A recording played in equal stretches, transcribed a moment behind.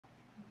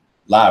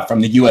Live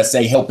from the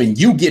USA, helping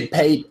you get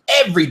paid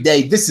every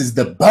day. This is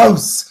the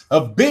boss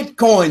of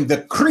Bitcoin,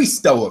 the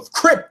Cristo of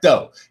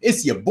crypto.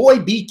 It's your boy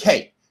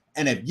BK.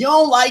 And if you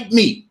don't like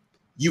me,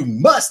 you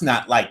must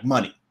not like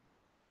money.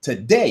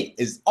 Today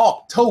is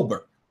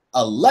October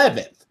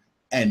 11th,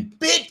 and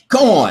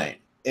Bitcoin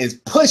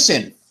is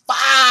pushing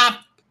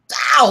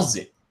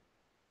 5,000.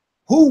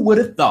 Who would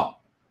have thought,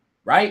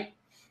 right?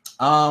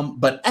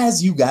 But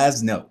as you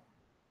guys know,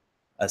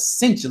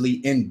 essentially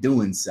in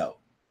doing so,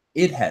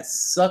 it has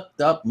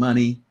sucked up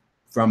money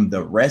from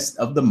the rest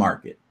of the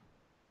market,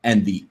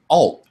 and the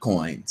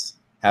altcoins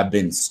have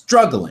been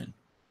struggling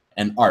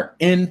and are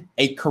in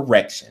a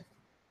correction.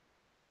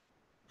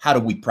 How do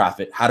we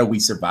profit? How do we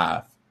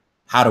survive?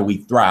 How do we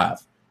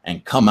thrive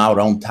and come out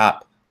on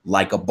top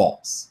like a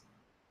boss?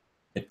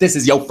 If this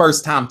is your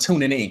first time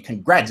tuning in,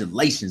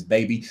 congratulations,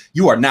 baby.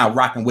 You are now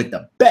rocking with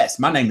the best.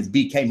 My name is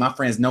BK. My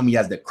friends know me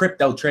as the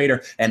crypto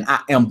trader, and I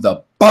am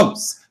the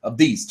boss of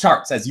these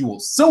charts, as you will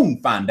soon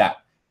find out.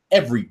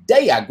 Every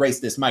day I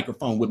grace this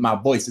microphone with my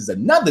voice is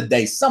another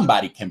day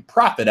somebody can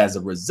profit as a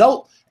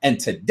result, and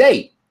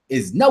today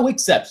is no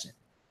exception.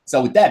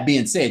 So with that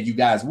being said, you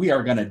guys, we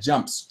are going to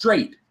jump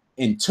straight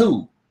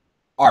into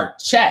our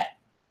chat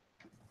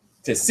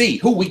to see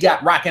who we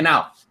got rocking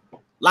out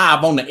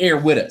live on the air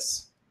with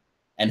us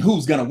and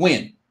who's going to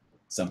win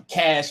some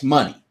cash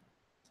money.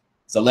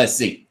 So let's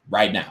see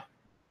right now.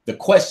 The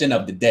question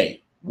of the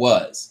day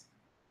was,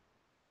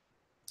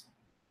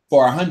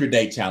 for our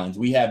 100-day challenge,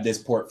 we have this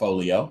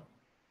portfolio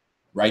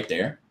right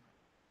there.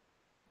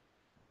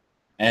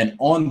 And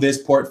on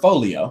this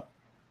portfolio,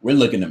 we're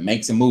looking to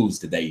make some moves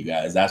today, you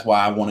guys. That's why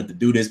I wanted to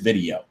do this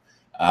video.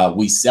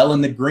 We sell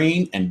in the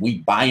green and we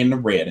buy in the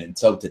red. And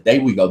so today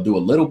we go do a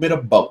little bit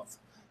of both.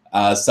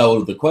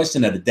 So the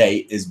question of the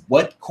day is,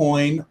 what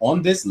coin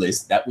on this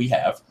list that we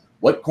have,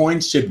 what coin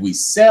should we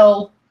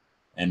sell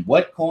and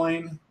what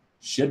coin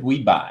should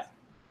we buy?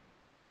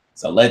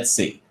 So let's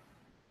see.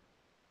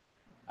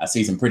 I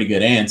see some pretty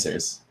good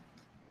answers,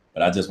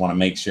 but I just want to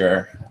make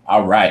sure.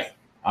 All right.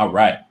 All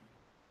right.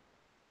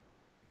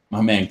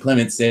 My man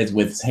Clement says,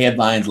 with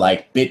headlines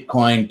like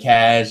Bitcoin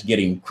Cash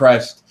getting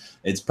crushed,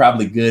 it's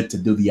probably good to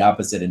do the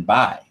opposite and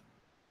buy.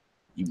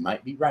 You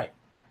might be right.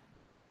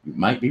 You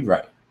might be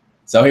right.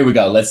 So here we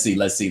go. Let's see.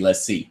 Let's see.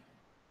 Let's see.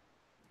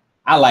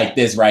 I like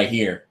this right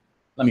here.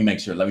 Let me make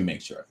sure. Let me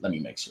make sure. Let me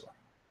make sure.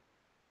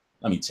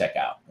 Let me check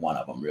out one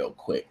of them real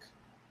quick.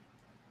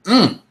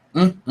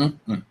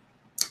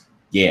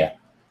 Yeah,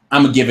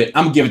 I'm gonna give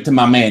it to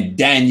my man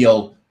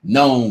Daniel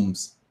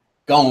Gomes,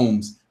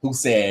 who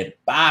said,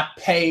 buy,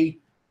 pay,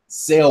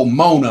 sell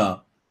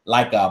Mona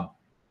like a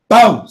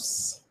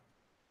boss.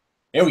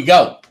 Here we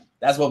go.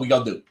 That's what we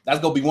gonna do. That's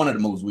gonna be one of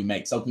the moves we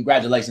make. So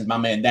congratulations, my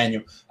man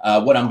Daniel.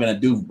 What I'm gonna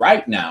do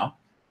right now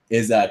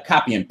is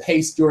copy and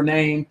paste your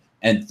name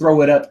and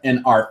throw it up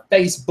in our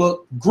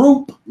Facebook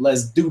group.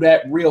 Let's do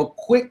that real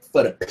quick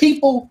for the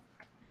people.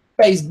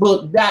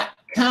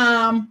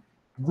 Facebook.com.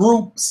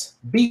 Groups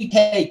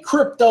BK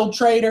Crypto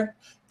Trader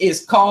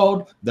is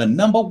called the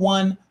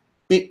 #1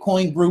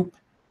 Bitcoin group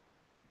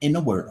in the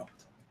world.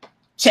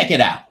 Check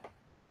it out.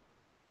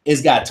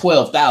 It's got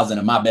 12,000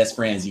 of my best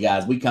friends, you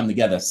guys. We come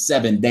together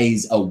 7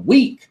 days a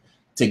week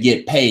to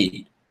get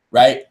paid,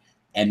 right?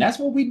 And that's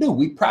what we do.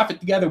 We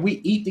profit together.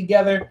 We eat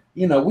together.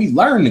 You know, we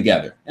learn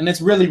together. And it's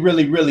really,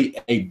 really, really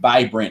a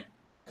vibrant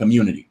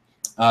community.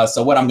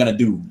 So what I'm going to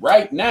do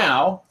right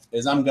now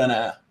is I'm going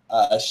to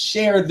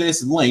share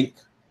this link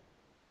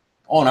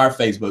on our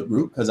Facebook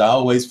group, because I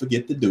always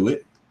forget to do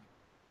it.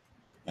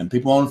 And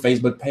people on the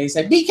Facebook page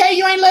say, BK,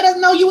 you ain't let us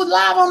know you was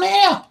live on the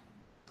air.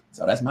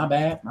 So that's my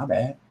bad, my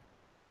bad.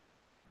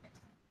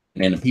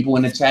 And then the people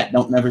in the chat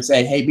don't never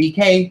say, hey,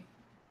 BK,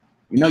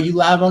 you know you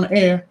live on the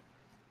air.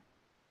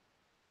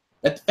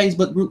 Let the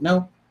Facebook group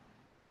know.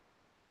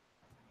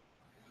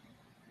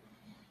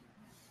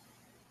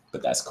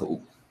 But that's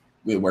cool.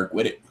 We'll work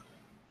with it.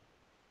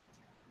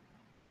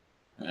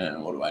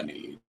 And what do I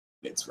need?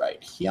 It's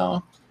right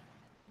here.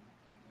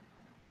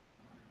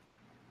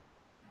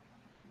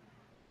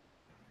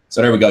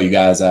 So there we go, you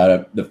guys.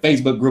 The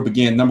Facebook group,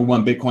 again,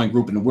 #1 Bitcoin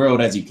group in the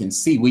world. As you can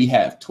see, we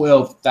have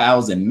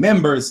 12,000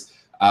 members,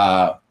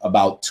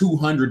 about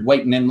 200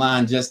 waiting in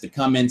line just to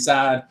come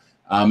inside.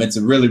 It's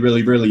a really,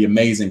 really, really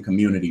amazing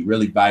community,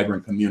 really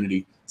vibrant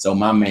community. So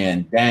my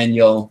man,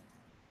 Daniel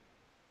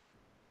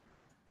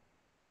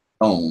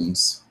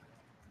Gomes,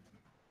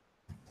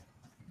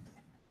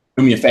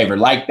 do me a favor,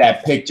 like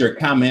that picture,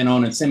 comment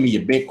on it, send me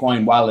your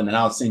Bitcoin wallet, and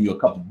I'll send you a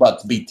couple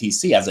bucks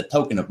BTC as a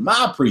token of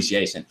my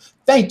appreciation.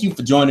 Thank you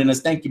for joining us.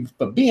 Thank you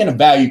for being a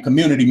valued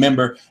community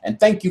member. And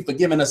thank you for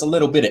giving us a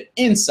little bit of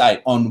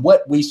insight on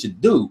what we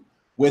should do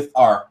with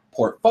our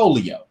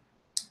portfolio.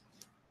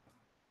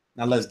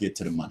 Now let's get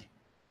to the money.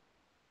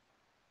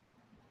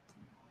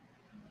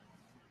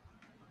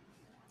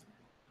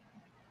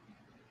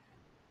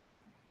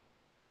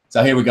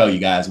 So here we go, you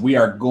guys. We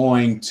are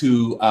going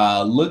to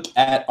look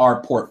at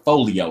our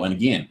portfolio. And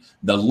again,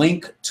 the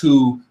link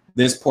to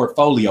this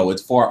portfolio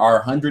is for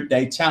our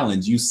 100-day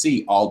challenge. You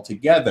see,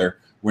 altogether,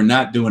 we're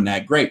not doing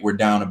that great. We're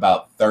down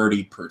about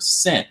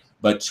 30%.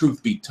 But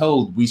truth be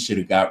told, we should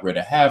have got rid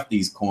of half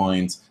these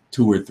coins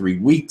 2 or 3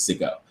 weeks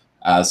ago.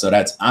 So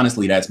that's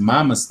honestly, that's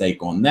my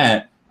mistake on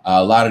that.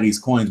 A lot of these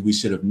coins we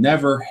should have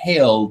never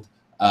held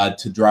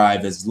to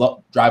drive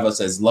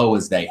us as low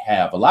as they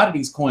have. A lot of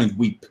these coins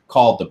we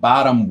called the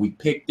bottom, we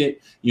picked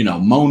it. You know,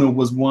 Mona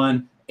was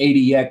one,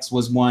 ADX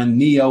was one,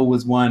 Neo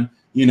was one.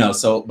 You know,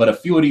 so but a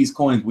few of these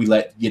coins we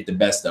let get the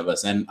best of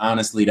us, and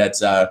honestly,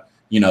 that's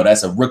you know,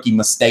 that's a rookie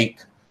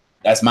mistake.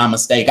 That's my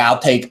mistake. I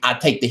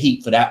take the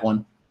heat for that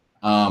one.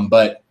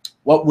 But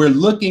what we're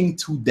looking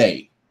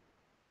today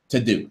to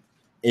do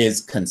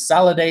is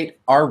consolidate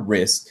our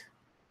risk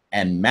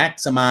and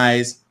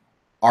maximize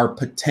our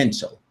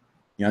potential.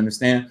 You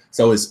understand?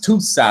 So it's two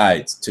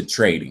sides to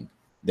trading.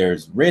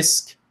 There's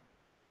risk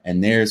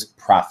and there's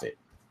profit.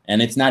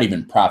 And it's not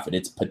even profit,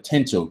 it's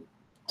potential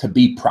to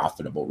be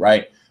profitable,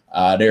 right?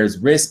 There's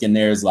risk and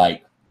there's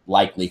like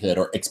likelihood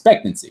or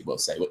expectancy, we'll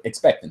say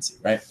expectancy,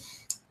 right?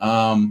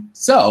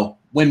 So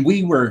when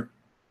we were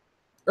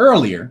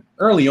early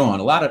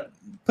on,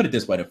 put it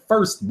this way, the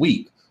first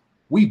week,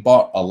 we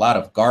bought a lot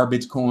of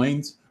garbage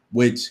coins,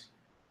 which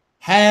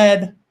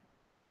had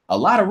a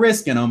lot of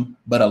risk in them,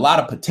 but a lot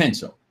of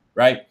potential,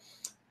 right?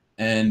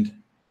 And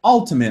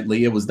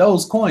ultimately, it was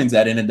those coins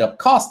that ended up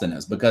costing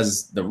us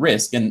because the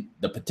risk and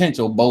the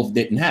potential both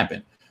didn't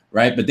happen,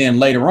 right? But then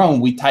later on,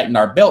 we tightened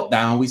our belt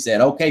down. We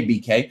said, okay,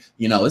 BK,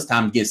 you know, it's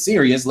time to get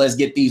serious. Let's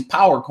get these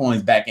power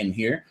coins back in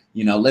here.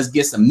 You know, let's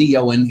get some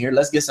Neo in here.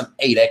 Let's get some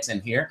 8X in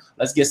here.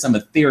 Let's get some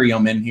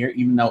Ethereum in here,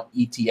 even though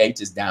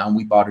ETH is down.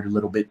 We bought it a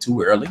little bit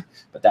too early,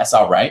 but that's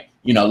all right.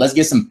 You know, let's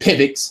get some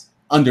pivots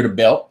under the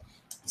belt.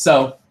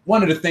 So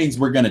one of the things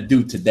we're going to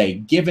do today,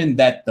 given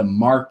that the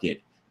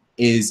market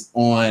is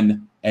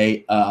on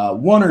a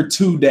 1 or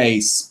 2 day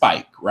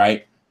spike,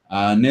 right?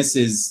 And this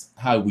is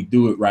how we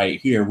do it right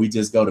here. We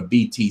just go to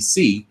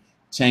BTC,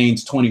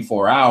 change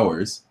 24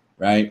 hours,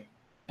 right?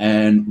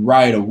 And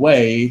right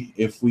away,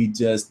 if we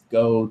just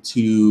go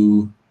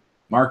to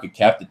market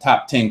cap, the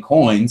top 10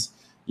 coins,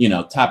 you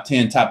know, top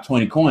 10, top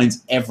 20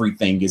 coins,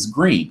 everything is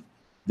green.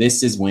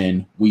 This is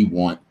when we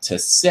want to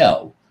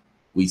sell.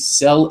 We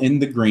sell in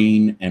the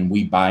green and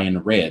we buy in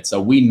the red. So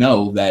we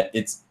know that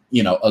it's,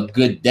 you know, a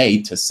good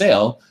day to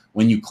sell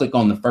when you click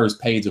on the first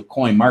page of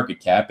Coin Market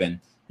Cap and,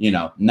 you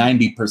know,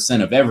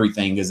 90% of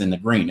everything is in the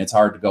green. It's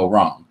hard to go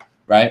wrong,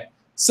 right?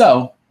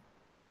 So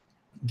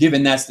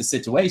given that's the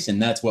situation,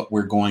 that's what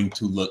we're going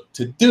to look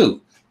to do,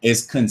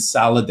 is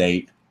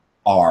consolidate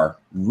our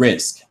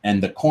risk.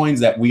 And the coins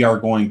that we are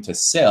going to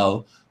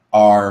sell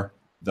are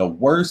the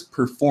worst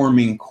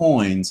performing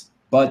coins,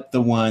 but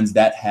the ones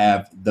that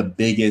have the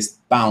biggest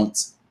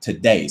bounce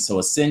today. So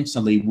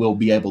essentially, we'll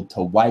be able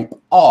to wipe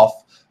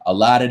off a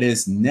lot of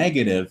this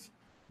negative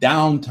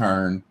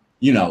downturn,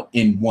 you know,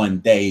 in 1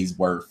 day's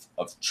worth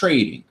of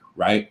trading,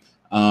 right?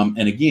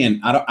 And again,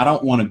 I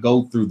don't want to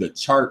go through the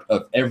chart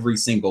of every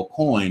single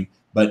coin,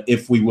 but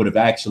if we would have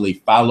actually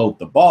followed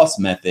the boss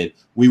method,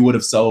 we would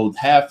have sold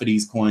half of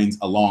these coins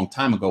a long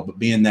time ago. But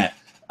being that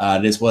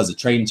this was a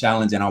trading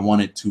challenge and I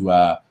wanted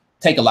to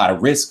take a lot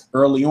of risk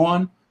early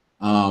on,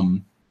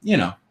 you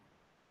know,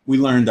 we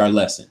learned our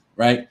lesson,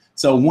 right?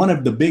 So one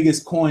of the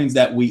biggest coins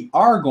that we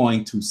are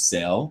going to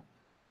sell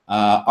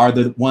are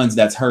the ones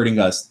that's hurting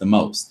us the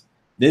most.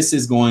 This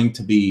is going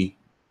to be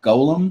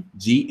Golem,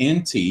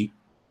 GNT,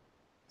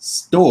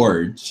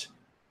 Storage,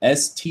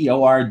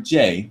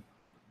 STORJ,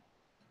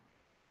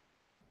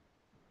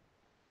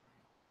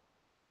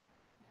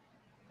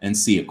 and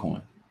Sia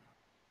Coin.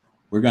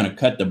 We're going to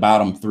cut the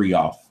bottom 3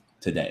 off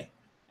today.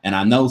 And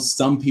I know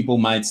some people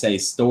might say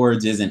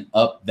storage isn't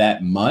up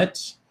that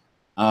much,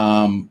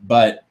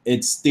 but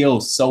it's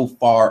still so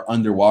far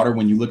underwater.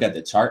 When you look at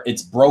the chart,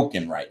 it's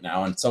broken right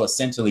now. And so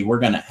essentially we're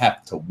going to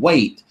have to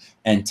wait,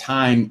 and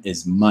time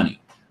is money,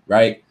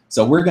 right?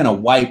 So we're going to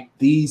wipe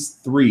these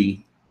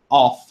 3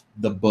 off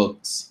the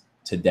books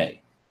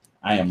today.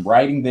 I am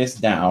writing this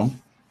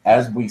down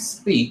as we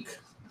speak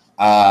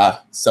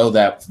so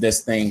that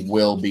this thing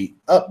will be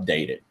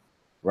updated,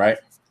 right?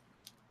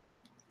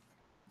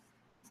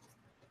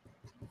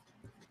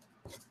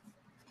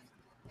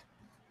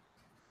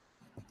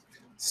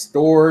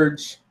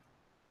 Storage,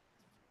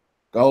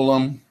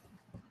 Golem,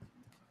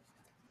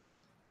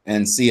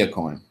 and Sia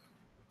Coin,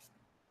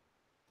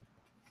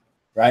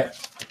 right?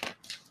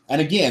 And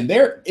again,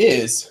 there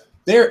is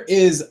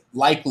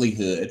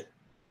likelihood.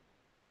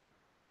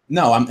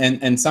 No,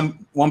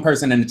 one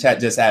person in the chat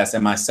just asked,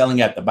 am I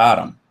selling at the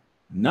bottom?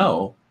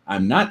 No,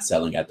 I'm not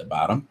selling at the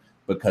bottom,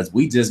 because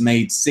we just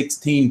made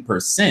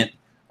 16%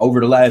 over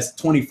the last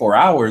 24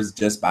 hours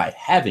just by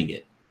having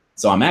it.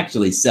 So I'm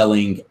actually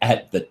selling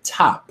at the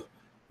top,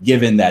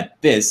 given that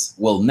this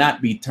will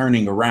not be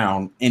turning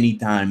around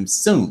anytime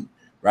soon,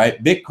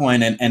 right?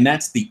 Bitcoin, and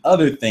that's the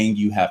other thing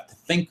you have to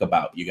think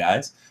about, you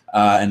guys.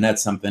 And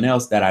that's something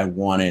else that I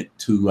wanted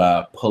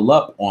to pull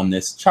up on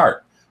this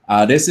chart.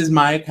 This is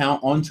my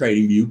account on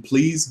TradingView.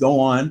 Please go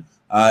on.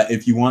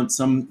 If you want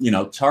some,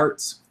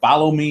 charts,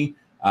 follow me.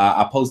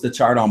 I post a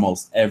chart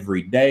almost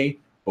every day.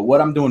 But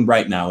what I'm doing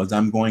right now is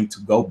I'm going to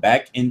go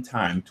back in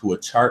time to a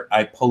chart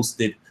I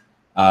posted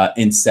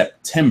in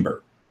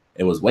September.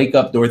 It was Wake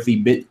Up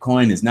Dorothy,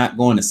 Bitcoin is not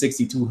going to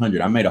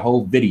 6,200. I made a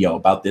whole video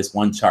about this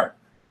one chart,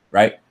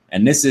 right?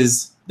 And this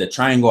is the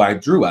triangle I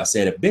drew. I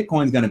said, if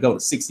Bitcoin's going to go to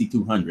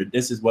 6,200,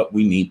 this is what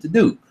we need to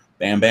do.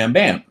 Bam, bam,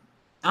 bam.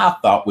 I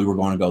thought we were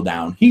going to go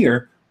down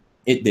here.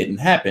 It didn't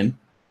happen,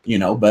 you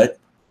know, but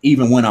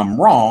even when I'm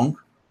wrong,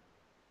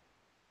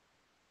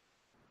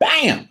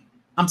 bam,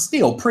 I'm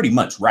still pretty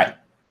much right.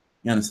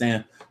 You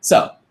understand?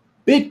 So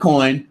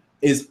Bitcoin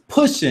is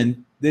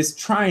pushing this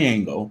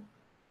triangle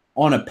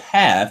on a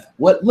path,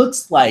 what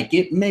looks like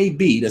it may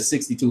be to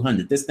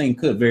 6,200. This thing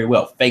could very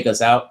well fake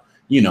us out,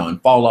 you know,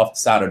 and fall off the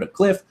side of the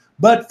cliff.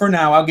 But for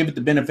now, I'll give it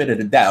the benefit of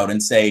the doubt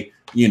and say,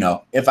 you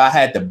know, if I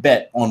had to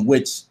bet on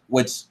which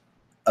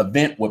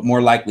event would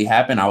more likely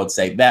happen, I would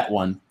say that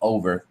one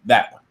over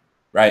that one,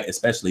 right?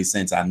 Especially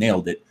since I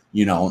nailed it,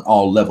 you know, on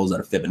all levels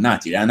of the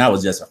Fibonacci. And that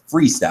was just a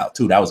freestyle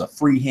too. That was a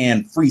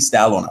freehand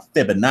freestyle on a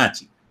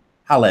Fibonacci.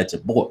 Holla at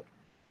your boy,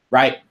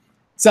 right?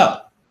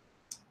 So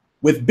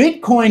with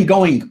Bitcoin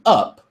going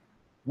up,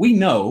 we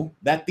know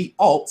that the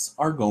alts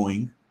are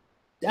going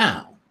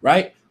down,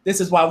 right? This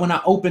is why when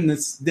I opened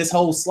this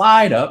whole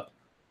slide up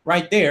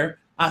right there,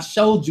 I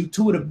showed you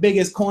two of the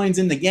biggest coins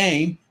in the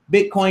game,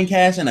 Bitcoin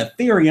Cash and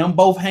Ethereum,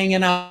 both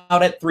hanging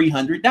out at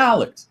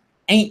 $300.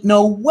 Ain't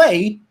no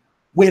way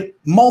with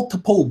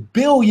multiple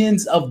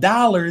billions of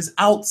dollars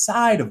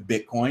outside of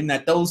Bitcoin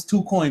that those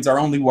two coins are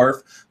only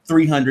worth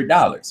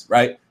 $300,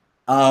 right?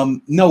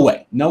 No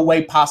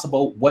way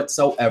possible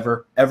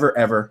whatsoever,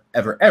 ever.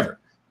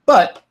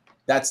 But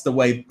that's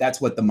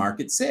what the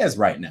market says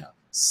right now.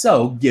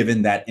 So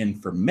given that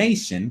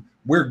information,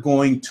 we're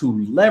going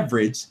to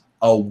leverage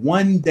a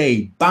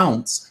one-day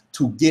bounce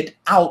to get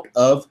out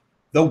of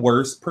the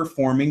worst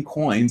performing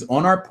coins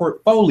on our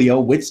portfolio,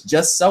 which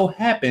just so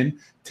happen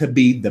to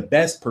be the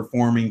best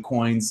performing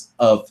coins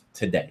of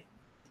today.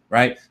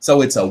 Right?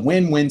 So it's a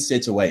win-win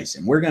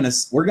situation. We're gonna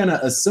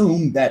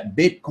assume that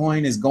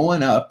Bitcoin is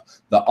going up,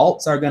 the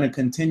alts are gonna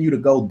continue to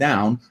go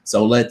down.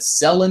 So let's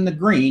sell in the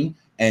green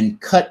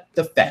and cut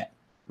the fat,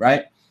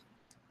 right?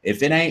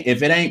 If it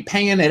ain't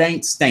paying, it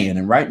ain't staying.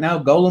 And right now,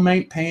 Golem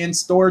ain't paying,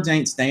 Storage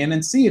ain't staying,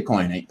 and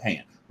Coin ain't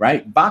paying,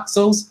 right?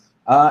 Voxels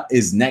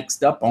is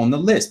next up on the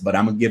list, but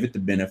I'm gonna give it the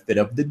benefit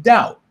of the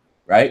doubt,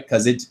 right?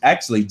 Because it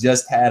actually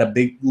just had a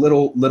big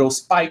little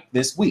spike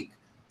this week.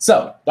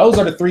 So those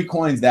are the three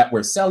coins that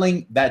we're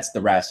selling. That's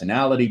the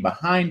rationality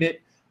behind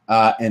it.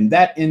 And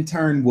that in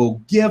turn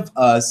will give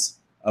us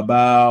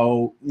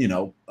about,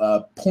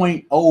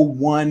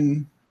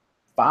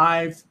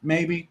 0.015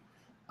 maybe,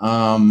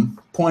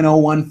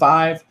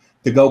 0.015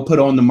 to go put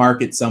on the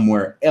market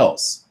somewhere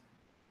else.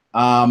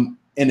 In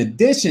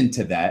addition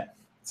to that,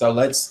 so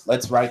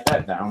let's write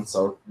that down.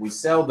 So we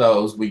sell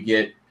those, we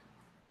get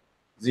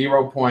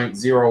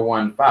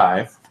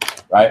 0.015,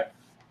 right?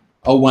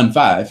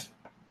 0.015.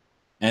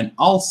 And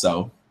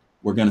also,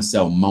 we're going to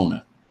sell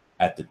Mona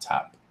at the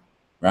top,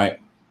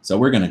 right? So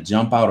we're going to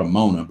jump out of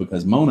Mona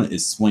because Mona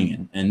is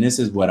swinging. And this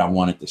is what I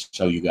wanted to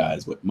show you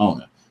guys with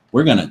Mona.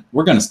 We're going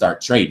to start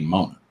trading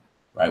Mona,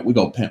 right? We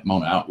go pimp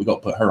Mona out. We go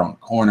put her on the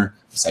corner,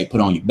 say, put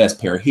on your best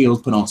pair of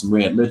heels, put on some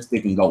red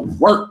lipstick and go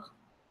work.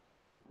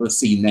 We'll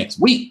see you next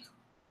week,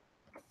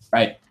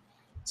 right?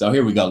 So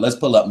here we go. Let's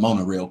pull up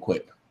Mona real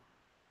quick.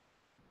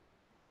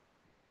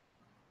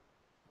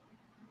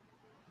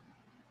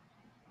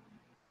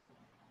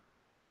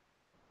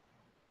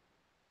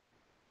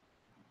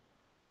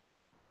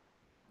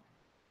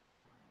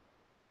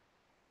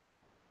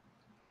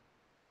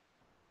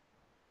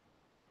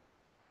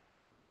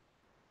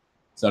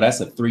 So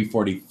that's a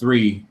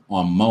 343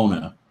 on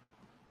Mona.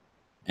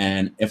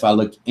 And if I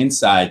look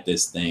inside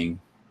this thing,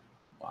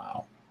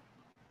 wow,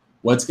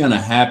 what's going to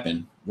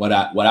happen, what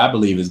I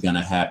believe is going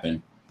to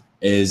happen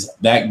is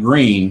that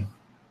green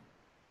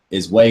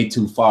is way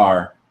too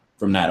far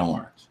from that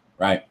orange,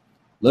 right?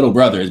 Little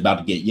brother is about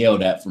to get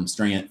yelled at for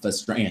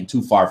straying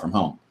too far from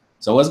home.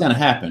 So what's going to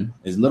happen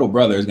is little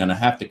brother is going to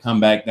have to come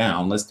back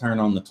down. Let's turn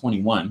on the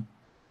 21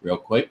 real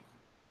quick.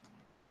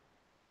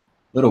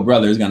 Little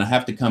brother is going to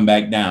have to come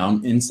back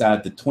down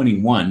inside the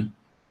 21.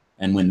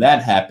 And when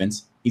that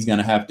happens, he's going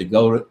to have to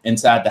go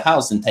inside the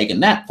house and take a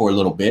nap for a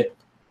little bit.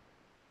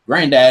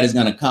 Granddad is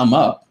going to come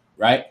up,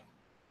 right?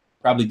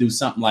 Probably do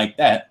something like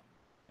that.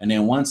 And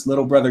then once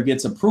little brother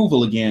gets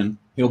approval again,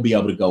 he'll be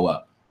able to go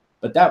up.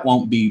 But that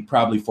won't be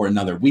probably for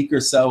another week or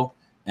so.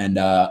 And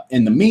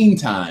in the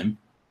meantime,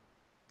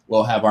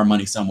 we'll have our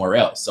money somewhere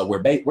else. So we're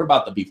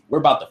about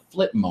to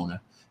flip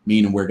Mona,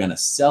 meaning we're going to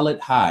sell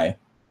it high,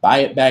 buy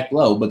it back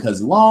low,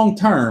 because long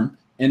term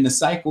in the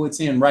cycle it's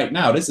in right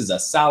now, this is a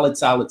solid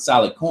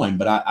coin.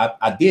 But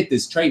I did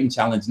this trading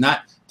challenge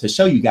not to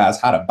show you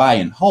guys how to buy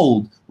and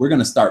hold. We're going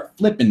to start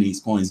flipping these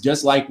coins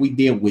just like we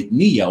did with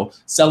Neo,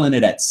 selling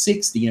it at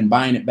 60 and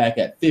buying it back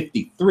at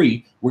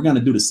 53. We're going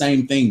to do the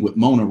same thing with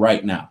Mona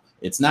right now.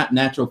 It's not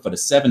natural for the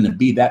 7 to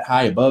be that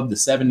high above the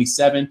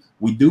 77.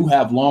 We do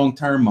have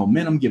long-term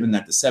momentum given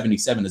that the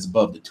 77 is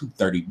above the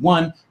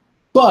 231,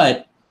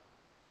 but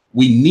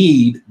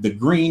the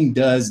green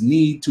does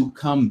need to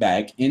come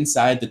back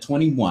inside the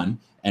 21.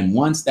 And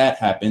once that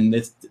happened,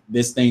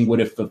 this thing would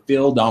have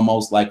fulfilled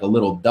almost like a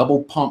little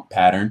double pump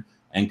pattern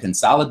and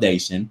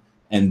consolidation.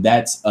 And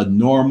that's a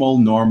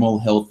normal,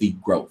 healthy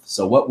growth.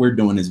 So what we're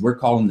doing is we're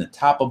calling the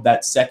top of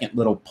that second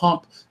little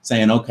pump,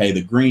 saying, okay,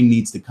 the green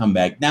needs to come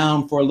back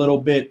down for a little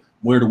bit.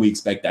 Where do we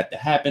expect that to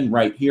happen?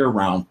 Right here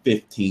around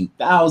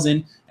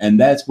 15,000. And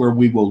that's where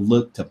we will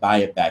look to buy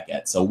it back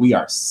at. So we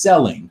are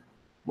selling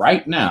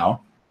right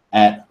now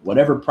at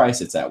whatever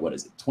price it's at. What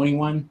is it?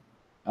 21?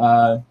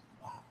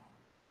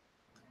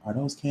 Are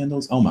those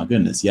candles? Oh my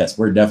goodness. Yes,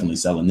 we're definitely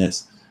selling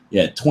this.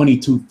 Yeah,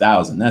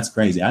 22,000. That's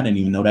crazy. I didn't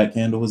even know that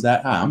candle was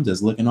that high. I'm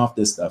just looking off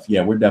this stuff.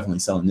 Yeah, we're definitely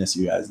selling this,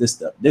 you guys. This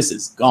stuff, this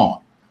is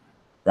gone,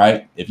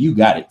 right? If you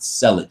got it,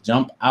 sell it.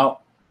 Jump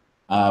out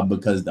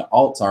because the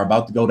alts are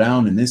about to go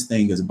down and this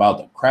thing is about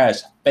to crash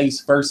face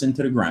first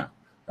into the ground,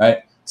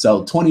 right?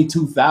 So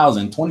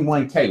 22,000,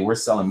 21K, we're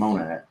selling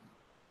Mona at.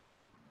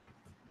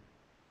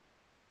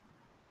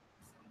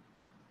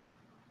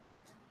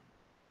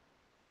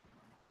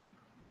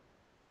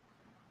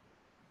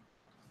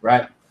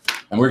 Right?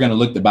 And we're going to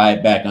look to buy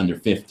it back under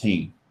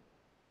 15.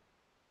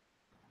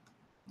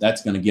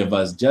 That's going to give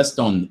us just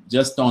on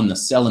the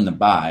sell and the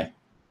buy,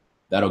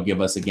 that'll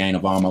give us a gain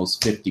of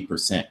almost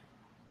 50%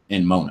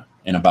 in Mona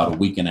in about a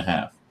week and a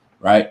half,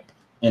 right?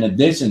 In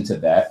addition to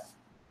that,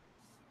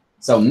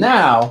 so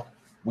now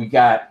we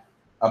got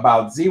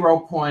about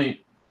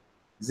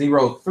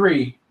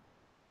 0.03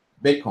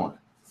 Bitcoin,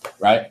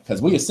 right?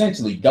 Because we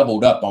essentially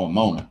doubled up on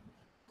Mona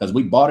because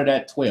we bought it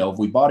at 12.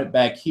 We bought it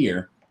back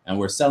here and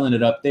we're selling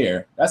it up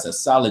there. That's a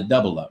solid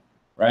double up,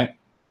 right?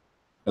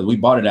 Because we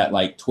bought it at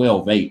like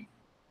 12.8.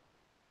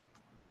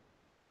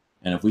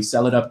 And if we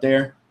sell it up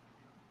there,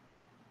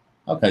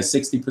 okay,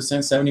 60%,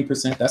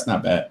 70%, that's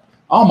not bad.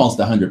 Almost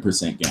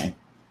 100% gain.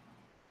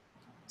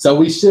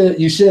 So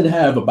you should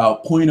have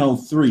about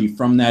 0.03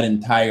 from that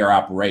entire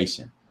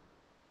operation.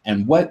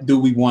 And what do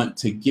we want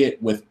to get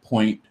with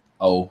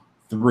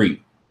 0.03?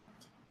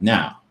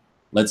 Now,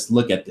 let's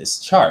look at this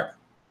chart.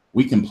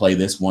 We can play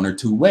this one or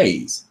two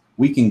ways.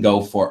 We can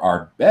go for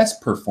our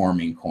best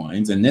performing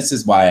coins. And this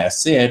is why I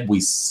said we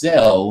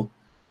sell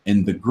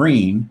in the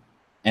green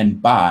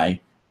and buy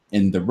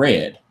in the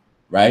red,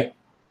 right?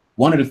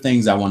 One of the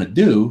things I want to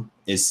do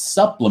is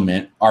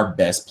supplement our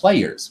best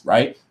players,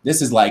 right?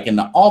 This is like in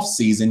the off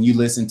season, you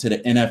listen to the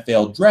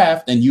NFL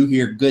draft and you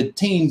hear good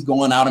teams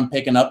going out and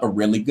picking up a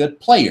really good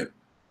player.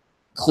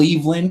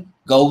 Cleveland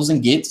goes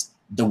and gets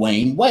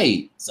Dwayne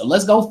Wade. So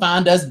let's go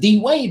find us D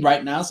Wade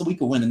right now so we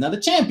can win another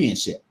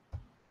championship.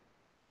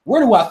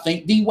 Where do I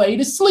think D Wade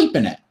is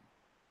sleeping at?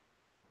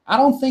 I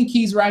don't think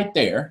he's right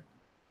there.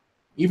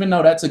 Even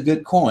though that's a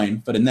good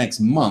coin for the next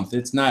month,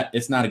 it's not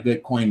a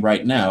good coin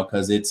right now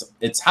because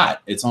it's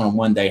hot. It's on a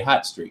one-day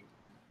hot streak.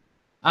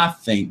 I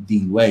think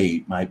D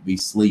Wade might be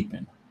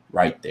sleeping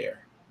right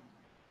there.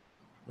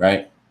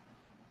 Right?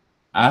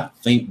 I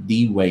think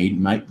D Wade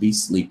might be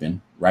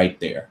sleeping right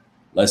there.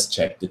 Let's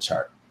check the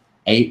chart.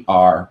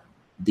 ARDR.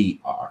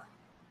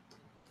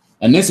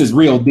 And this is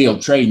real deal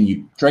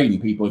trading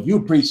people. If you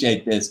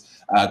appreciate this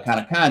kind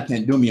of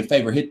content, do me a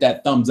favor, hit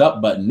that thumbs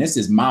up button. This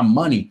is my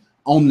money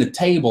on the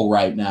table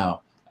right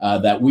now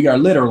that we are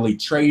literally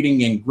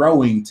trading and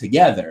growing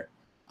together.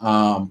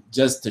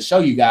 Just to show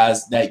you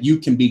guys that you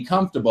can be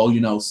comfortable,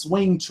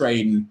 swing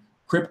trading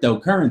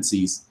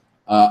cryptocurrencies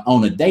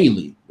on a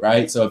daily,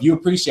 right? So if you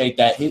appreciate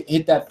that,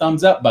 hit that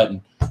thumbs up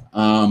button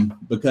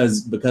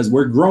because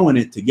we're growing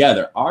it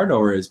together.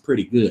 Ardor is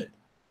pretty good.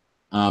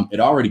 It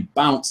already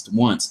bounced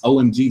once.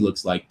 OMG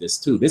looks like this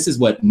too. This is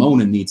what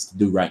Mona needs to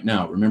do right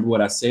now. Remember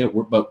what I said?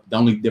 But the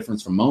only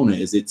difference from Mona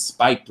is it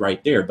spiked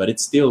right there, but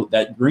it's still,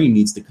 that green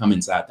needs to come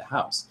inside the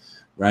house,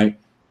 right?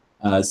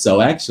 So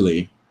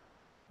actually,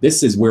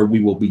 this is where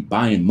we will be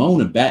buying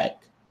Mona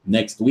back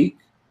next week,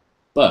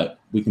 but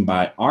we can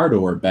buy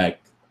Ardor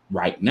back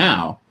right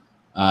now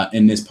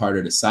in this part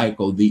of the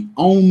cycle. The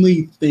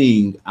only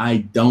thing I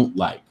don't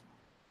like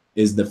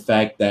is the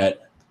fact that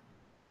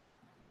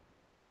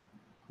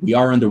we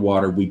are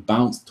underwater. We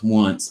bounced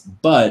once,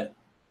 but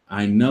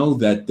I know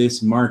that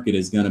this market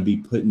is going to be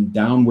putting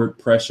downward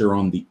pressure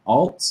on the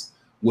alts,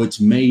 which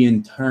may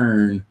in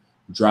turn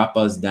drop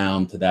us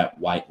down to that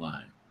white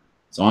line.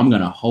 So I'm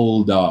going to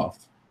hold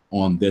off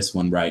on this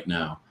one right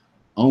now,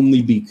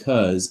 only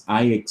because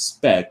I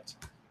expect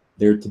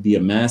there to be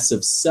a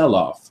massive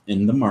sell-off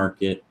in the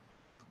market,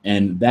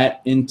 and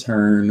that in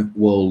turn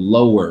will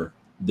lower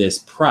this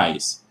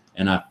price.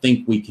 And I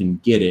think we can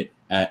get it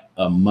at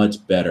a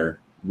much better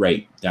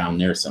rate down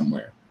there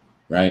somewhere,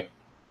 right?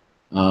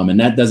 And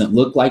that doesn't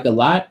look like a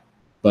lot,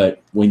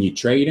 but when you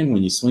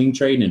swing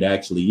trading, it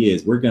actually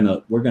is. We're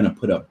gonna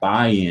put a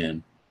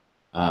buy-in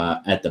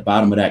at the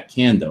bottom of that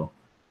candle,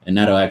 and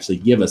that'll actually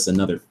give us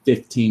another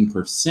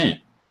 15%.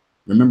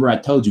 Remember, I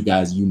told you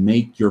guys, you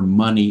make your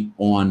money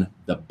on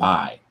the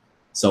buy.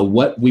 So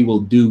what we will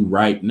do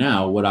right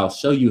now, what I'll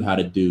show you how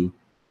to do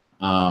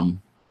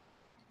on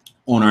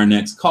our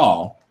next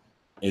call,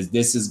 is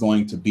this is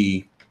going to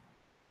be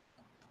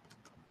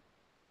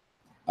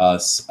a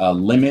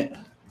limit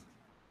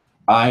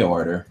buy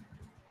order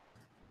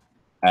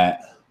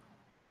at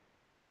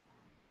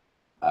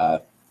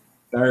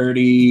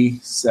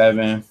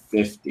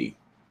 37.50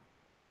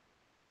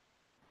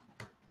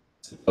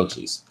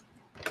 Satoshis.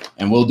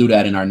 And we'll do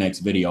that in our next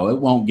video. It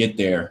won't get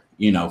there,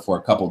 you know, for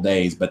a couple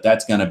days, but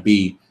that's going to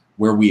be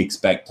where we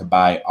expect to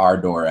buy our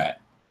door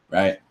at,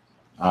 right?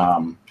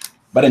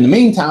 But in the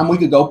meantime, we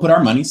could go put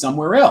our money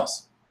somewhere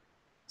else.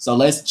 So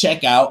let's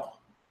check out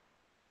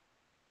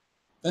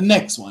the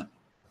next one,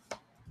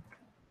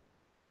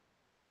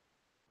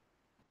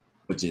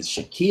 which is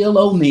Shaquille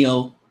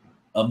O'Neal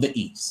of the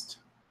East.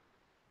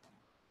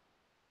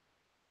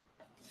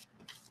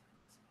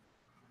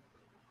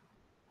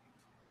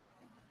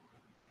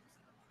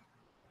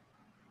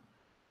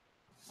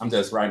 I'm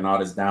just writing all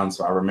this down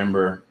so I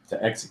remember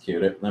to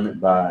execute it.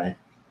 Limit by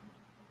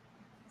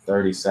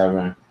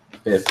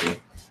 37.50.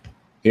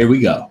 Here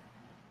we go.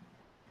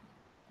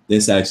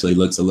 This actually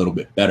looks a little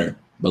bit better,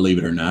 believe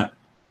it or not.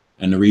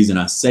 And the reason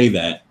I say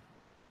that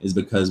is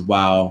because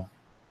while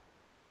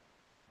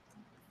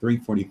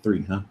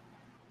 343, huh?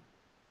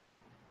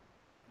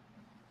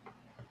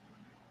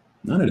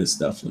 None of this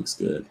stuff looks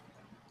good.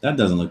 That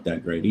doesn't look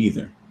that great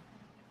either.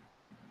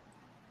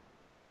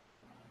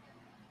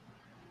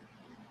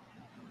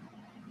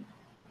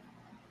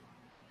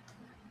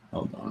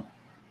 Hold on.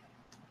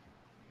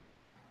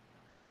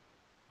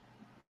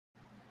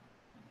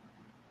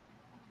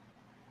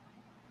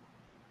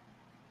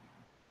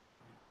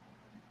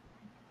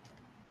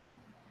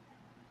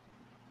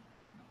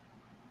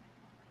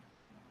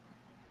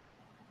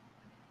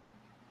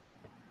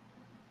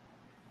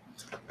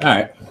 All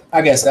right,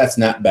 I guess that's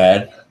not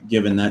bad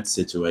given that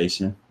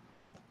situation.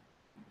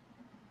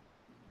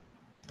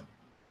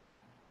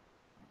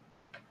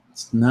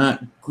 It's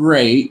not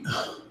great,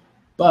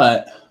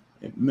 but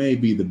it may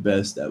be the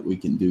best that we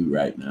can do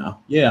right now.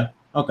 Yeah,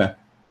 okay.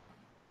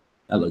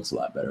 That looks a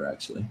lot better,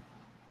 actually.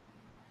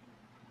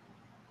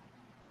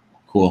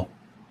 Cool.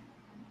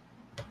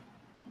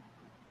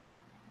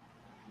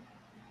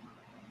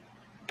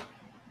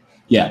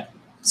 Yeah,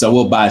 so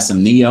we'll buy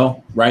some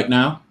Neo right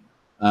now.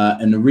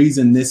 And the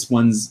reason this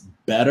one's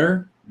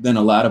better than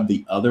a lot of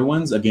the other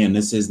ones, again,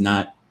 this is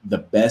not the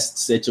best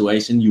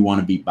situation you want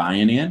to be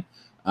buying in.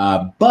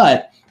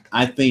 But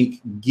I think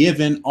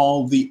given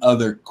all the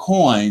other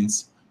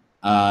coins,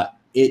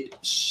 it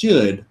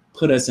should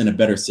put us in a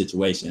better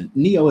situation.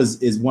 Neo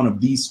is one of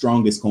the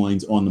strongest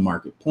coins on the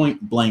market,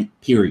 point blank,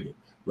 period,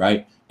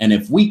 right? And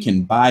if we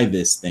can buy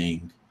this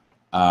thing,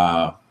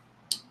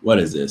 what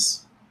is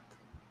this?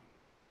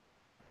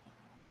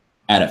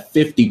 At a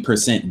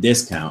 50%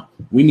 discount,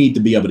 we need to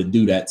be able to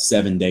do that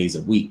 7 days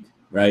a week,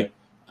 right?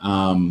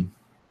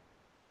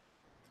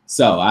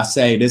 So I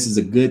say this is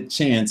a good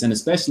chance, and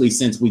especially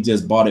since we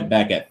just bought it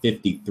back at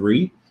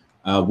 53,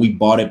 we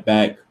bought it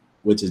back,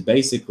 which is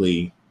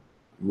basically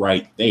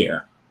right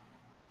there,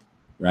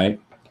 right?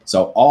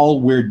 So all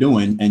we're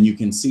doing, and you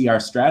can see our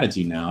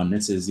strategy now, and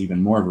this is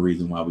even more of a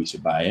reason why we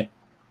should buy it,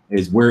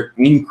 is we're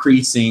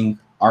increasing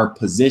our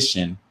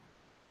position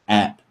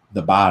at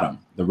the bottom,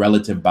 the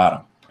relative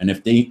bottom. And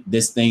if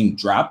this thing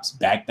drops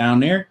back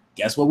down there,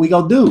 guess what we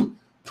gonna do?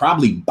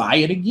 Probably buy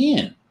it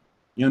again.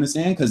 You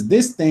understand? Because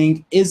this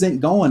thing isn't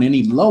going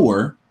any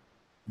lower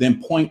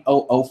than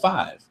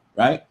 0.005,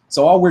 right?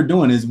 So all we're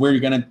doing is we're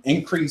gonna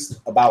increase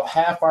about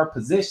half our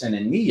position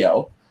in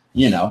Neo,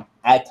 you know,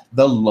 at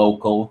the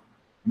local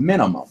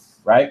minimum,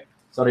 right?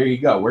 So there you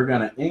go. We're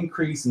gonna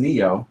increase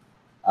Neo.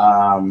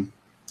 And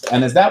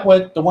is that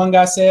what the one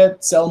guy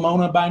said? Sell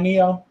Mona, buy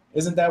Neo?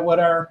 Isn't that what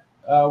our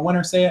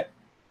winner said?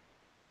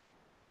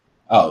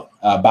 Oh,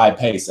 buy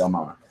pay, sell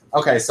Mona.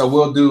 Okay, so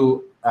we'll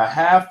do a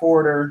half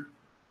order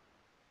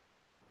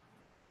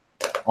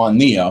on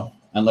Neo,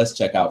 and let's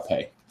check out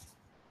pay.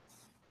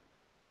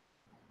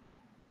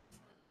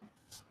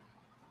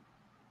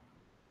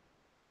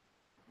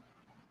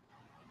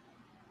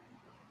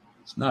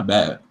 It's not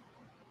bad.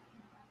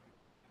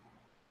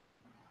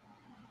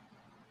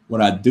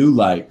 What I do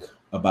like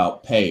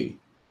about pay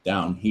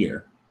down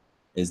here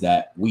is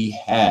that we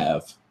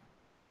have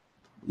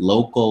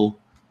local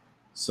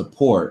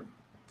support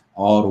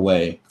all the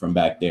way from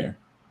back there.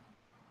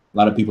 A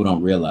lot of people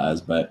don't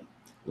realize, but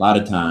a lot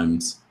of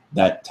times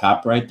that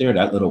top right there,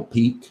 that little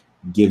peak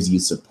gives you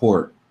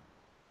support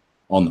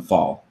on the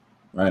fall,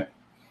 right?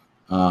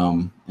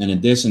 In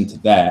addition to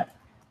that,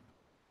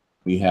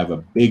 we have a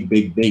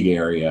big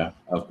area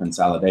of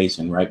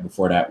consolidation right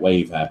before that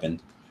wave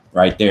happened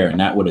right there. And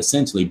that would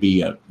essentially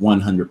be a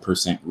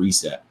 100%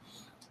 reset.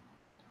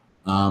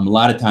 A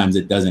lot of times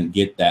it doesn't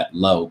get that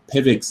low.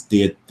 Pivx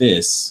did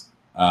this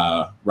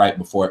right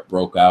before it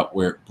broke out,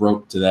 where it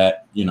broke to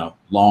that, you know,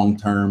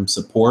 long-term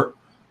support,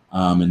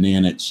 and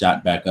then it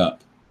shot back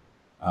up,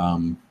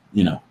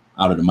 you know,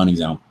 out of the money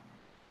zone.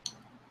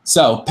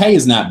 So pay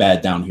is not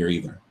bad down here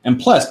either. And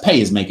plus pay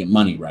is making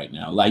money right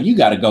now. Like, you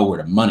got to go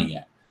where the money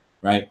at,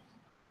 right?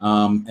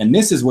 And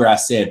this is where I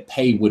said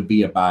pay would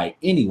be a buy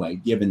anyway,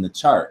 given the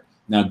chart.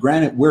 Now,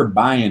 granted, we're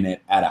buying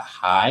it at a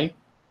high.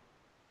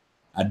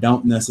 I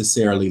don't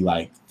necessarily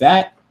like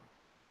that.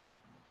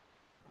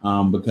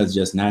 because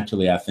just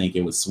naturally, I think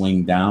it would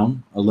swing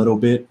down a little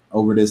bit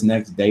over this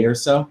next day or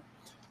so.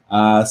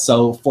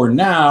 So for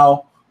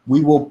now,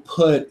 we will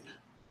put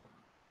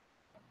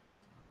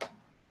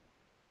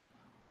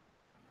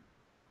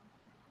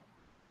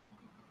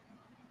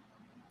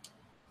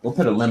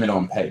a limit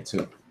on pay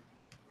too,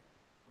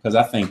 because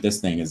I think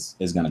this thing is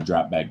going to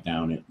drop back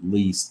down at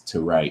least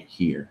to right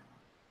here.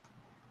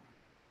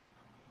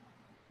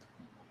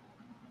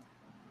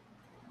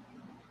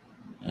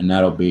 And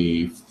that'll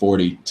be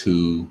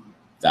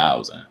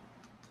 42,000.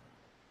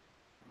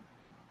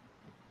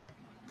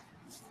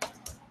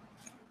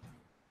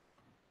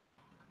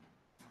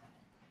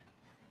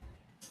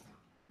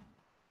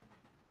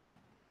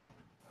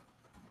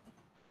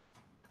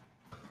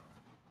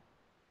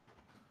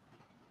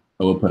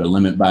 So we'll put a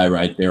limit buy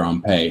right there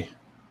on pay.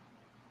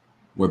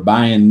 We're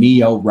buying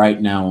NEO right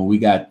now, and we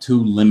got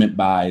 2 limit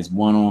buys,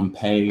 one on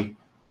pay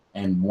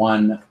and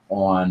one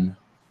on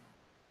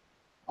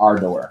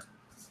Ardor.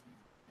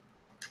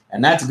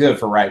 And that's good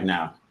for right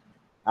now.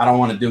 I don't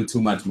want to do too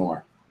much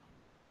more.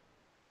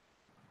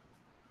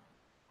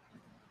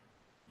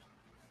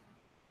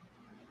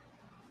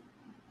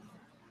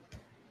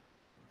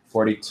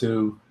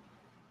 $42,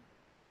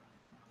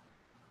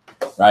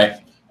 right?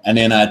 And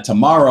then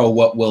tomorrow,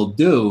 what we'll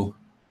do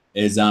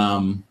is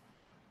I'll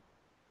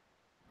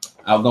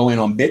go in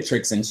on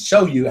Bittrex and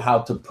show you how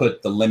to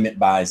put the limit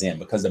buys in,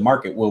 because the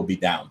market will be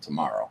down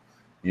tomorrow.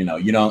 You know,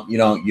 you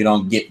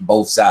don't get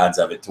both sides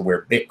of it to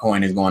where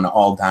Bitcoin is going to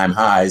all-time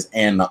highs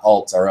and the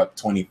alts are up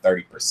 20,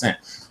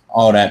 30%.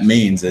 All that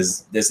means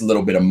is this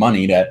little bit of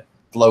money that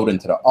flowed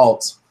into the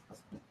alts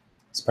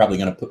is probably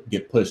going to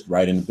get pushed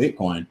right into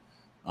Bitcoin.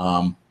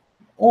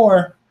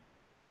 Or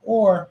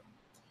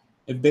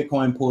if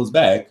Bitcoin pulls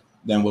back,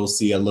 then we'll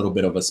see a little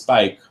bit of a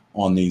spike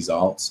on these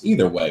alts.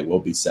 Either way, we'll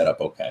be set up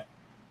okay,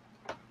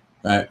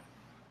 right?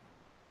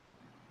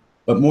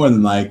 But more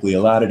than likely,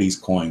 a lot of these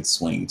coins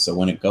swing. So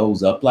when it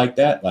goes up like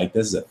that, like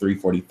this is a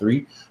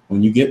 343,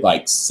 when you get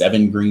like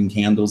 7 green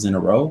candles in a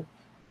row,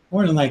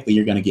 more than likely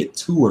you're going to get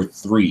 2 or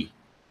 3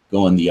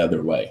 going the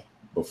other way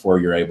before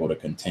you're able to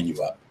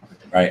continue up,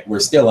 right? We're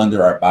still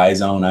under our buy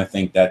zone. I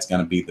think that's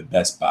going to be the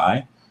best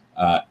buy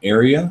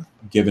area,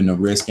 given the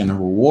risk and the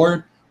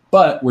reward,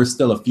 but we're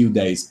still a few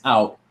days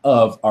out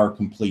of our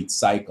complete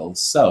cycle.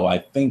 So I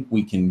think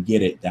we can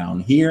get it down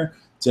here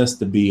just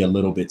to be a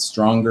little bit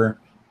stronger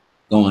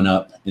going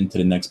up into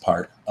the next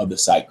part of the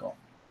cycle.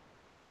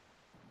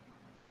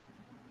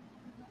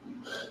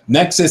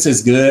 Nexus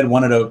is good.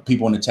 One of the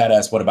people in the chat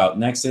asked, what about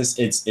Nexus?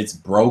 It's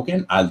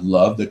broken. I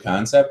love the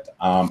concept.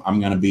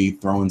 I'm going to be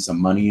throwing some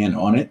money in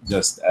on it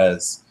just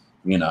as,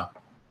 you know,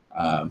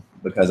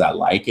 because I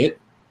like it.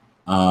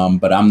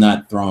 But I'm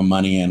not throwing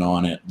money in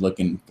on it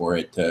looking for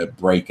it to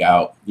break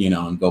out, you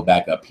know, and go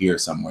back up here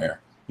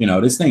somewhere. You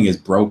know, this thing is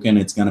broken.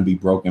 It's going to be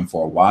broken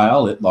for a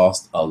while. It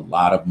lost a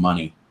lot of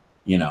money,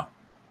 you know,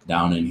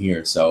 down in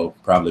here. So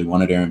probably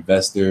one of their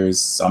investors,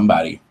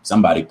 somebody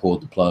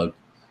pulled the plug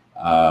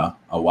a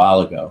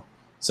while ago.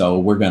 So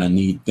we're going to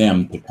need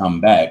them to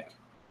come back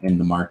in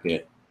the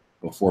market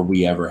before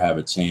we ever have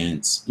a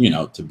chance, you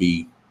know, to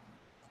be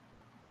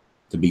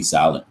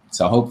solid.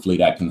 So hopefully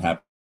that can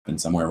happen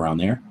somewhere around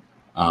there.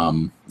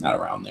 Not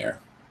around there.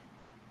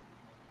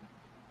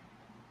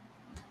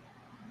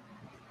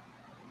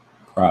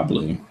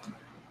 Probably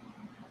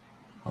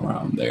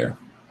around there,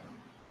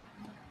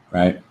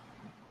 right?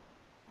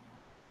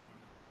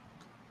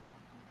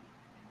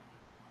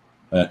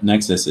 But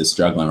Nexus is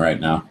struggling right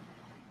now.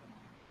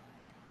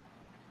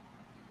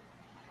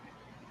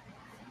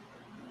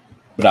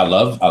 But I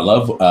love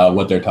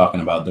what they're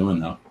talking about doing,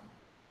 though.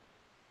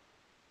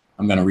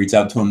 I'm going to reach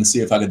out to them to see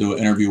if I could do an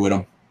interview with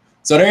them.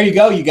 So there you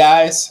go, you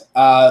guys.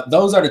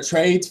 Those are the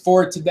trades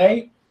for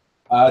today.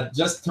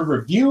 Just to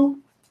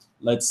review,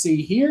 let's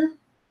see here.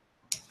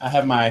 I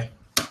have my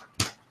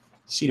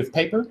sheet of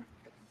paper.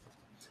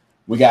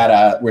 We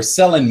got we're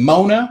selling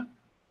Mona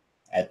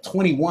at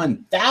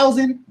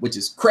 21,000, which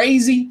is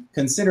crazy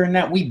considering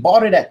that we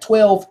bought it at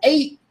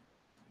 12.8.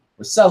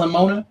 We're selling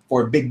Mona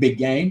for a big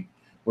gain.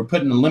 We're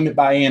putting the limit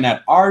buy in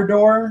at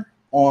Ardor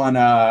on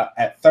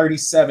at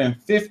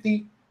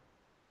 37.50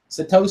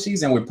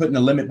 Satoshis, and we're putting the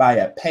limit buy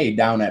at pay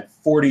down at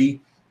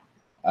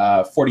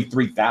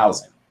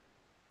 43,000.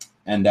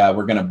 And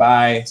we're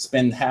gonna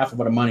spend half of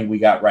the money we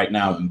got right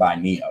now and buy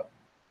NEO,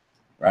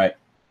 right?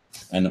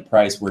 And the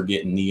price we're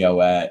getting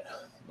NEO at,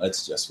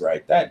 let's just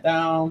write that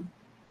down.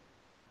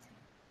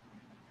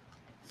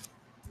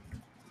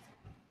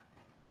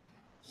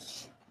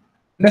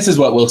 This is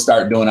what we'll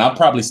start doing. I'll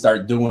probably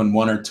start doing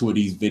 1 or 2 of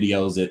these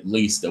videos at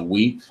least a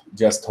week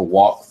just to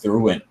walk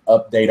through and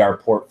update our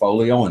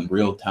portfolio in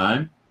real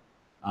time.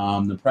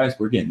 The price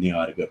we're getting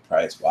NEO at a good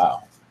price.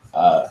 Wow.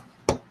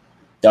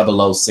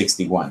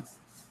 0061.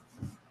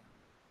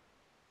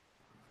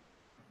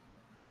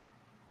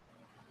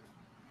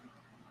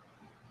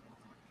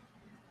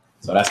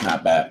 So that's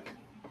not bad.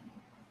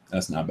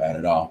 That's not bad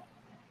at all.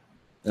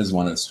 This is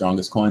one of the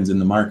strongest coins in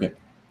the market.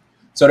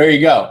 So there you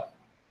go.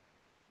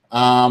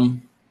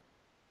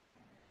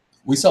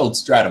 We sold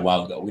Strat a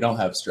while ago. We don't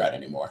have Strat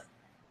anymore.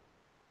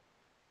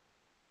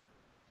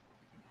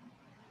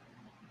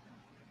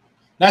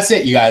 That's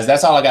it, you guys.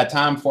 That's all I got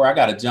time for. I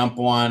got to jump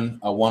on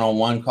a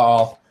one-on-one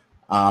call.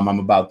 I'm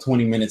about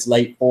 20 minutes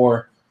late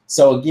for.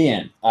 So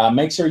again,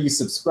 make sure you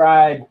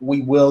subscribe.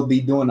 We will be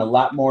doing a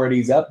lot more of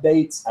these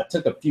updates. I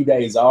took a few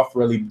days off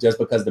really just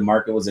because the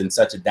market was in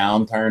such a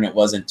downturn. It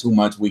wasn't too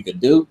much we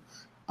could do.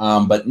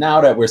 But now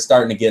that we're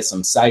starting to get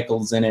some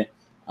cycles in it,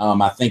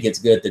 I think it's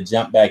good to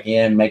jump back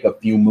in, make a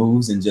few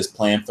moves, and just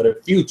plan for the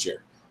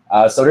future.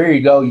 So there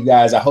you go, you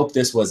guys. I hope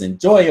this was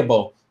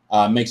enjoyable.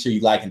 Make sure you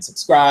like and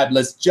subscribe.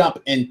 Let's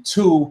jump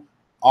into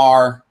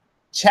our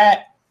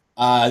chat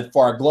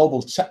for our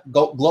global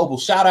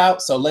shout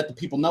out. So let the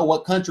people know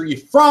what country you're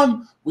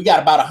from. We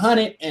got about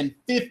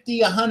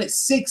 150,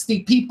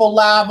 160 people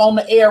live on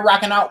the air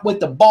rocking out with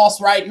the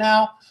boss right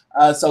now.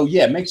 So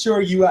yeah, make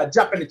sure you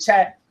jump in the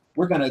chat.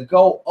 We're going to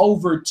go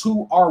over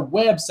to our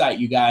website,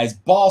 you guys,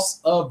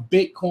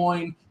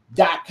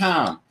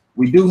 bossofbitcoin.com.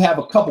 We do have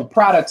a couple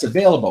products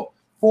available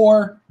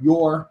for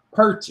your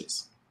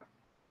purchase.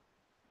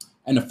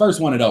 And the first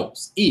one of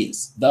those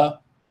is the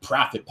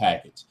profit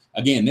package.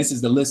 Again, this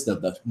is the list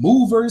of the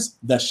movers,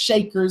 the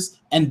shakers,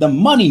 and the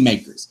money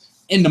makers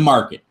in the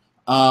market.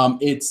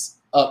 It's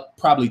up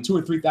probably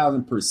 2,000 or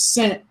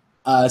 3,000%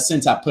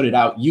 since I put it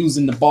out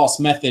using the boss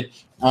method.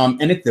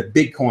 And it's the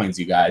big coins,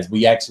 you guys.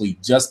 We actually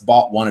just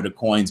bought one of the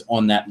coins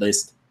on that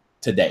list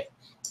today.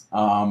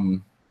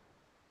 Not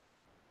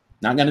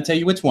going to tell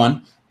you which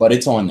one, but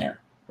it's on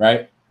there,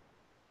 right?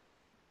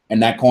 And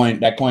that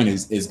coin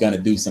is going to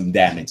do some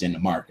damage in the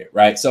market,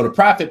 right? So the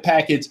profit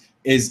package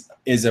is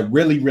a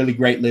really, really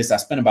great list. I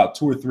spent about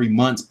 2 or 3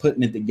 months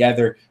putting it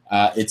together.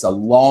 It's a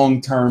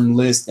long-term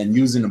list, and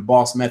using the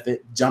boss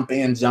method, jump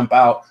in, jump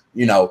out,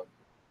 you know,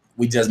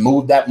 we just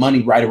move that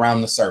money right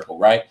around the circle,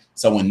 right?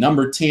 So when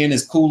number 10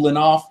 is cooling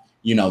off,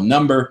 you know,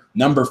 number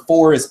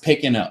 4 is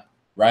picking up,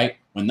 right?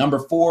 When number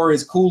 4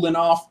 is cooling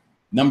off,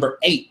 number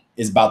 8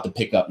 is about to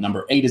pick up.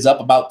 Number 8 is up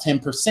about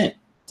 10%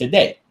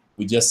 today.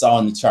 We just saw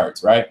in the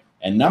charts, right?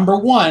 And number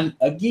 1,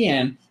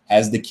 again,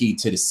 has the key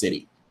to the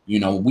city. You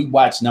know, we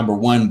watch number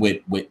 1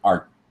 with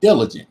our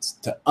diligence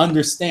to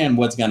understand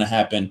what's going to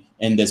happen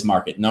in this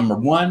market. Number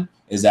 1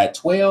 is at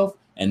 12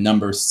 and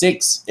number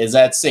 6 is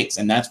at 6.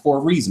 And that's for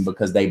a reason,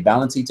 because they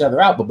balance each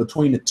other out. But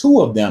between the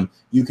two of them,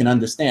 you can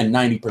understand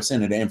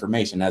 90% of the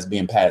information that's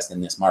being passed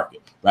in this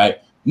market,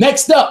 right?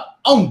 Next up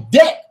on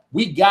deck,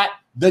 we got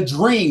the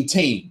Dream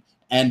Team.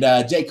 And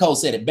J. Cole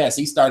said it best.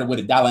 He started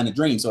with $1 in a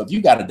dream. So if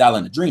you got $1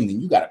 in a dream,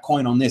 then you got a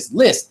coin on this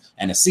list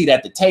and a seat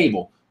at the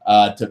table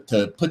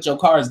to put your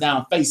cards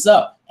down face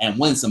up and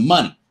win some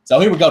money. So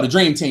here we go, the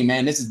Dream Team,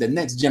 man. This is the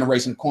next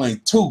generation of coins,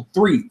 2,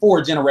 3,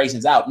 4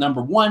 generations out.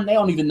 Number 1, they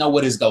don't even know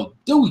what it's going to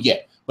do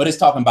yet, but it's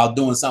talking about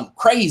doing something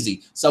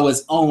crazy. So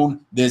it's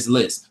on this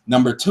list.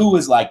 Number 2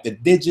 is like the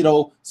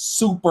digital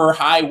super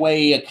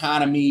highway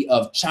economy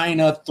of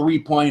China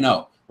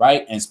 3.0.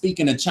 Right. And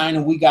speaking of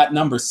China, we got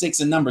number 6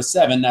 and number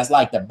 7. That's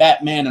like the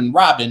Batman and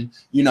Robin,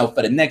 you know,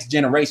 for the next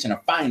generation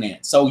of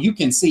finance. So you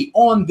can see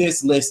on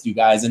this list, you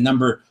guys, and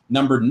number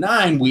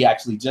 9, we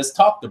actually just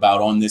talked about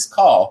on this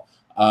call,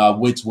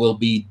 which will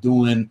be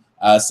doing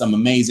some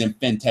amazing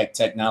fintech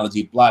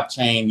technology,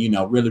 blockchain, you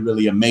know, really,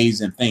 really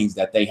amazing things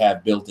that they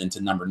have built into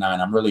number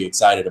 9. I'm really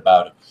excited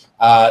about it.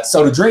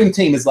 So the Dream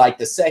Team is like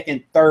the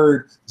 2nd,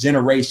 3rd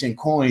generation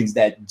coins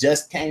that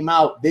just came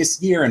out this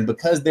year. And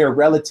because they're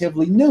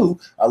relatively new,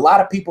 a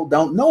lot of people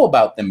don't know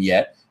about them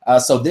yet.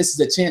 So this is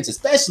a chance,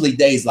 especially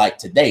days like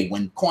today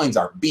when coins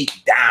are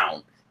beat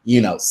down,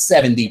 you know,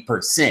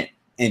 70%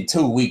 in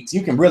 2 weeks.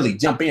 You can really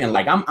jump in.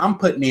 Like I'm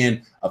putting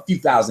in a few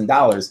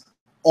 $1,000s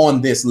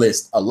on this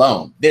list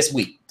alone this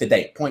week,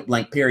 today, point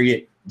blank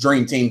period,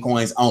 Dream Team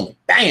coins only.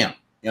 Bam.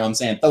 You know what I'm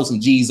saying? Throw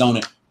some G's on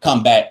it,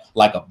 come back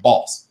like a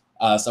boss.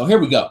 So here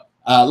we go.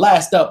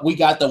 Last up, we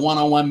got the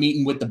one-on-one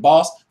meeting with the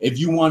boss. If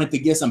you wanted to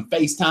get some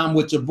FaceTime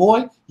with your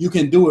boy, you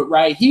can do it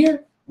right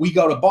here. We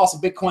go to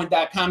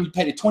bossofbitcoin.com. You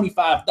pay the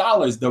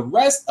 $25. The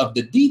rest of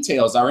the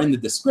details are in the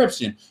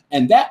description,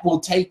 and that will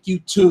take you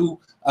to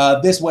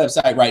this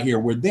website right here,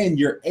 where then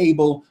you're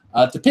able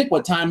to pick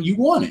what time you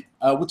want it,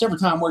 whichever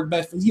time worked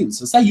best for you.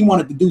 So say you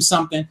wanted to do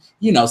something,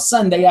 you know,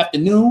 Sunday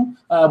afternoon.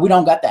 We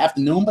don't got the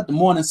afternoon, but the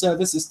morning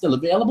service is still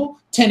available.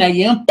 10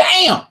 a.m.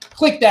 Bam!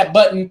 Click that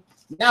button.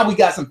 Now we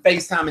got some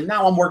FaceTime, and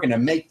now I'm working to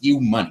make you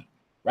money,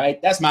 right?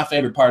 That's my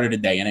favorite part of the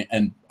day.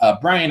 And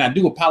Brian, I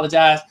do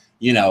apologize.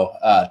 You know,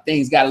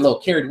 things got a little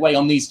carried away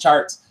on these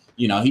charts.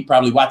 You know, he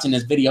probably watching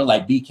this video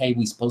like, BK,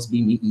 we supposed to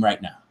be meeting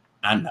right now.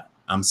 I know.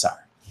 I'm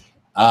sorry.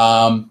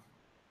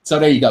 So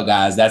there you go,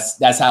 guys.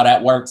 That's how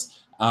that works.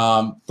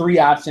 3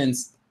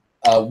 options.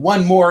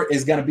 1 more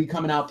is going to be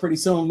coming out pretty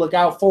soon. Look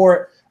out for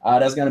it.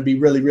 That's going to be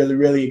really, really,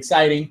 really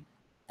exciting.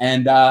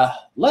 And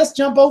let's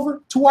jump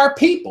over to our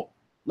people.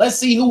 Let's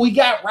see who we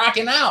got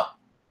rocking out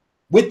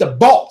with the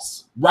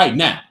boss right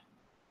now.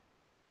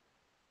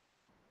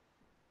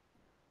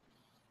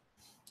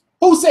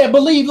 Who said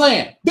believe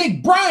land?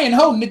 Big Brian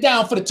holding it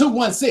down for the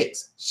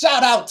 216.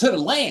 Shout out to the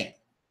land.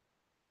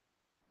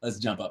 Let's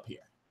jump up here.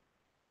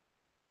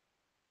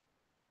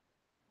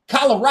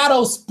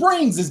 Colorado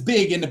Springs is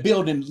big in the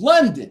building.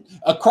 London,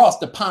 across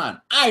the pond.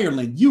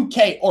 Ireland,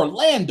 UK,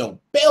 Orlando,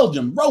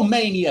 Belgium,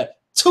 Romania.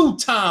 2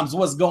 times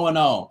what's going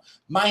on.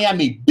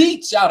 Miami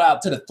Beach, shout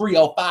out to the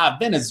 305.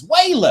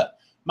 Venezuela,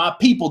 my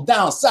people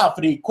down south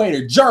of the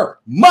equator.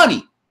 Jerk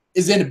Money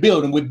is in the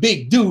building with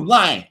Big Dude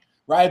Lion,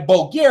 right?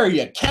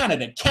 Bulgaria,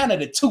 Canada,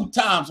 2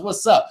 times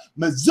what's up.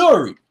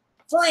 Missouri,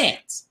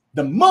 France,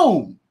 the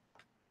moon.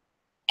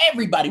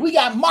 Everybody, we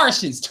got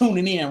Martians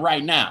tuning in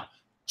right now.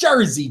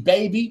 Jersey,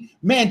 baby.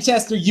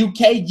 Manchester,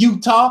 UK,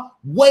 Utah,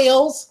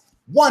 Wales.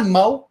 One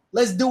more.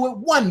 Let's do it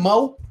one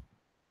more.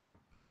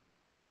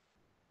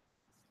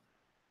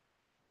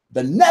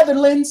 The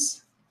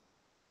Netherlands,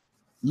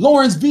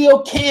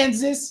 Lawrenceville,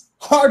 Kansas,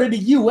 heart of the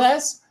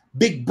U.S.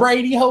 Big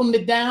Brady holding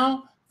it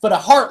down for the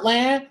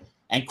heartland.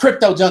 And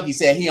Crypto Junkie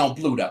said he on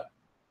Pluto.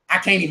 I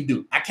can't even do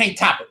it. I can't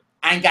top it.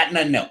 I ain't got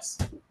nothing else.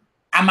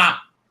 I'm out.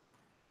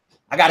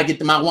 I got to get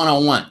to my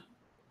one-on-one.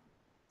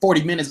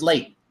 40 minutes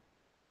late.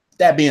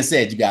 That being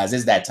said, you guys,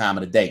 it's that time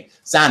of the day.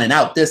 Signing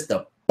out, this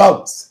the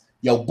boats.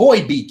 Yo, boy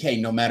BK,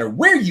 no matter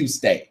where you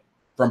stay,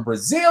 from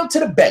Brazil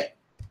to the Bay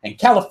and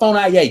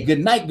California,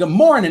 good night, good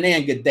morning,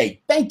 and good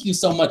day. Thank you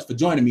so much for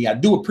joining me. I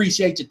do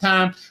appreciate your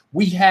time.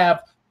 We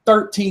have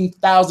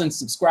 13,000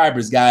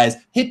 subscribers, guys.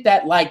 Hit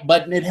that like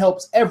button. It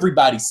helps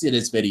everybody see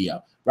this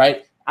video,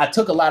 right? I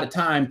took a lot of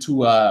time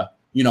to,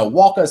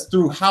 walk us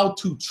through how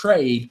to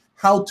trade,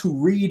 how to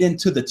read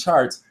into the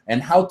charts,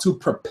 and how to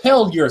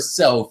propel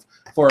yourself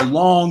for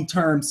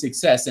long-term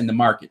success in the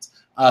markets.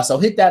 So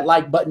hit that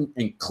like button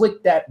and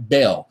click that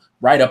bell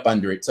right up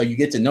under it so you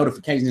get the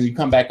notifications and you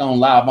come back on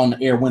live on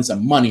the air, win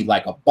some money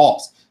like a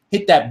boss.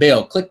 Hit that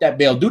bell, click that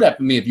bell. Do that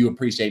for me if you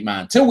appreciate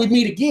mine. Till we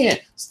meet again,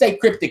 stay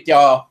cryptic,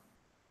 y'all.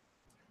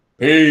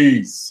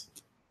 Peace.